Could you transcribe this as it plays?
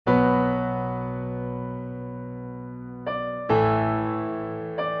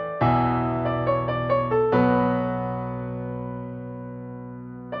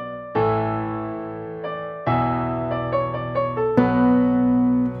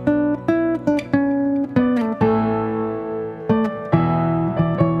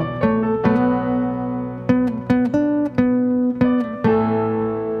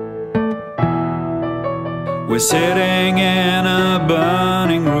sitting in a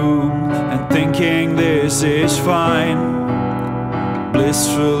burning room and thinking this is fine,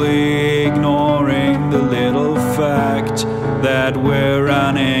 blissfully ignoring the little fact that we're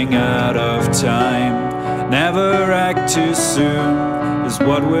running out of time. Never act too soon is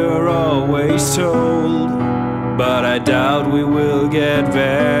what we're always told, but I doubt we will get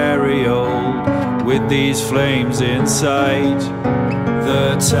very old with these flames inside.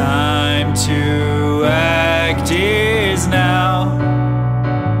 The time to act is now.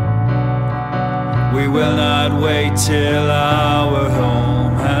 We will not wait till our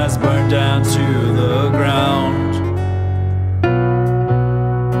home has burned down to the ground.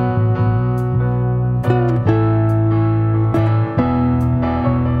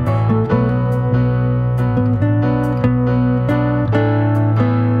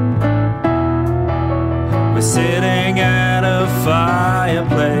 We're sitting at a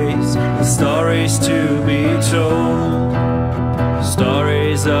fireplace, the stories to be told,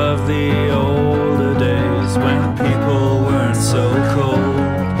 stories of the older days when people weren't so cold.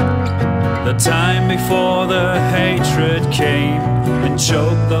 The time before the hatred came and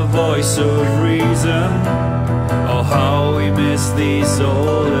choked the voice of reason. Oh, how we miss these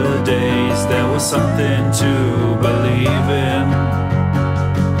older days. There was something to believe in.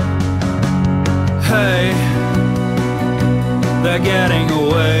 Hey, they're getting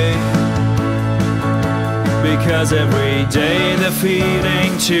away, because every day they're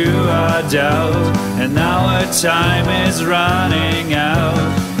feeding to our doubt, and now our time is running out.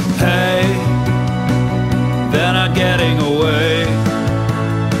 Hey, they're not getting away,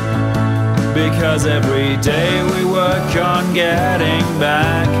 because every day we work on getting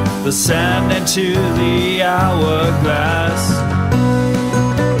back the sand into the hourglass.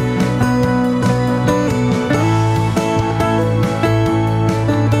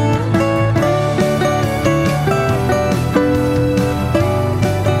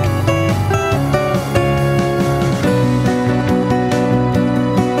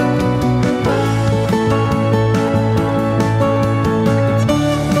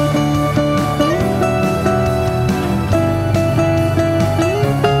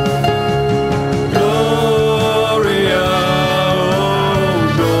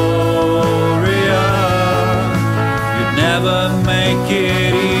 Make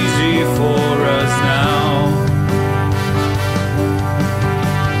it easy for us now.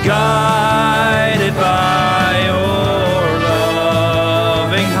 Guided by your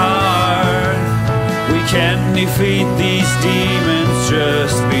loving heart, we can defeat these demons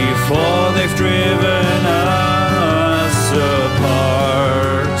just before they've driven us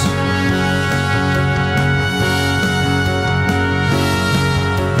apart.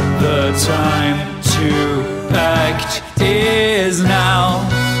 The time to act is now.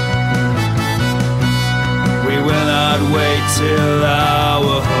 We will not wait till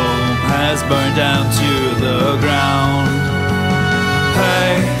our home has burned down to the ground.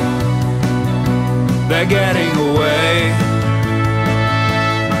 Hey, they're getting away,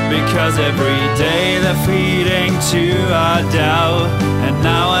 because every day they're feeding to our doubt, and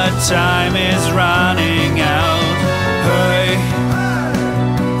now our time is running out. Hey,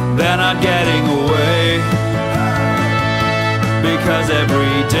 they're not getting away, because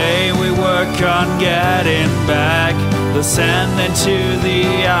every day we work on getting back the sand into the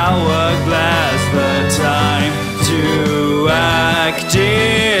hourglass. The time to act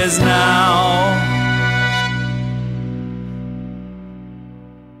is now.